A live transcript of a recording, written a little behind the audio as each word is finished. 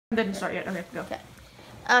Didn't start yet. Okay, go. Okay.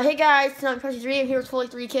 Hey guys, it's number 3. I'm here with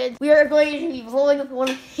Foley3kids. We are going to be rolling up one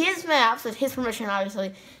of his maps with his permission,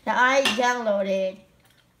 obviously, that I downloaded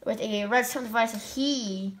with a redstone device that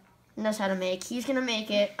he knows how to make. He's gonna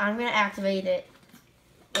make it. I'm gonna activate it,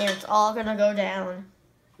 and it's all gonna go down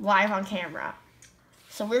live on camera.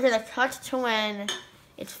 So we're gonna cut to when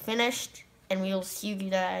it's finished, and we will see you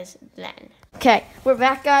guys then. Okay, we're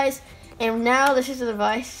back, guys. And now this is the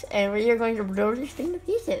device, and we are going to blow this thing to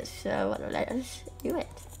pieces. So let us do it.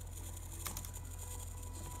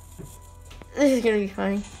 This is gonna be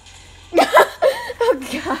funny. Oh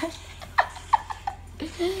god.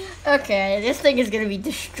 Okay, this thing is gonna be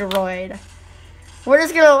destroyed. We're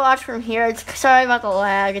just gonna watch from here. Sorry about the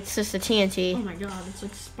lag. It's just the TNT. Oh my god, it's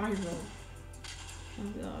like spiral.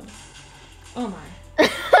 Oh god. Oh my.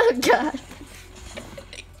 Oh god.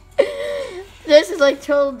 This is like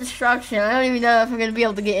total destruction. I don't even know if I'm gonna be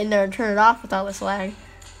able to get in there and turn it off with all this lag.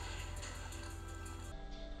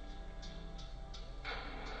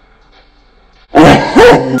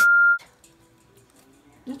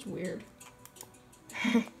 That's weird.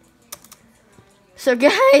 So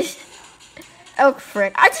guys, oh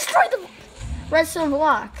frick! I destroyed the redstone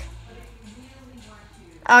block.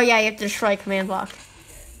 Oh yeah, you have to destroy a command block.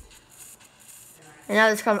 And now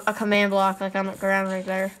there's a command block like on the ground right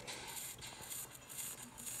there.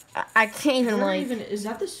 I can't even like. Is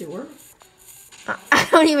that the sewer? I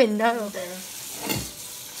don't even know.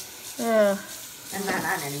 I'm not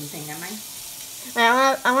on anything, am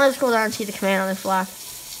I? I want to scroll down and see the command on this block.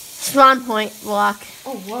 Spawn point block.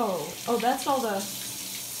 Oh whoa! Oh, that's all the.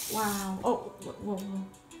 Wow! Oh whoa!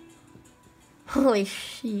 Holy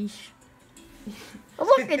sheesh!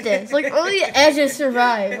 Look at this. Like only the edges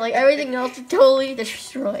survived. Like everything else is totally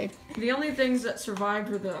destroyed. The only things that survived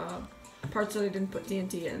were the parts that I didn't put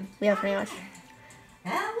TNT in. Yeah, pretty much.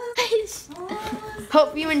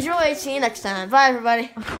 Hope you enjoy. See you next time. Bye,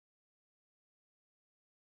 everybody.